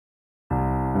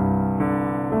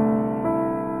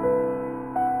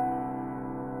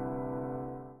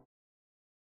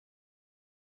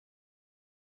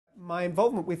My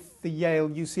involvement with the Yale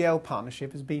UCL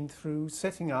partnership has been through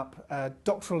setting up a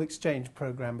doctoral exchange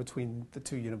program between the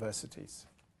two universities.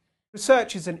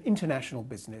 Research is an international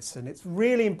business, and it's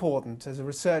really important as a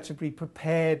researcher to be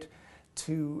prepared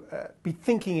to be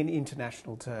thinking in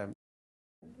international terms.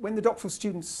 When the doctoral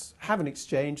students have an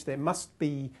exchange, there must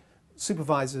be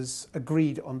supervisors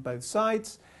agreed on both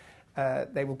sides.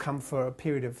 They will come for a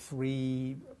period of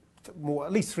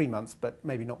at least 3 months, but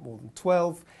maybe not more than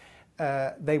 12.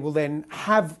 They will then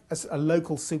have a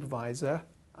local supervisor,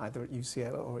 either at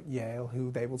UCL or at Yale, who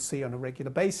they will see on a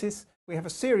regular basis. We have a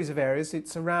series of areas.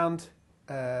 It's around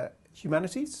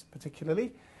humanities,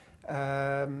 particularly,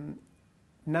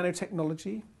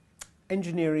 nanotechnology,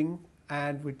 engineering,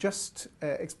 and we're just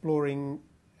exploring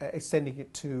extending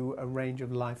it to a range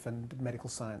of life and medical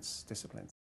science disciplines.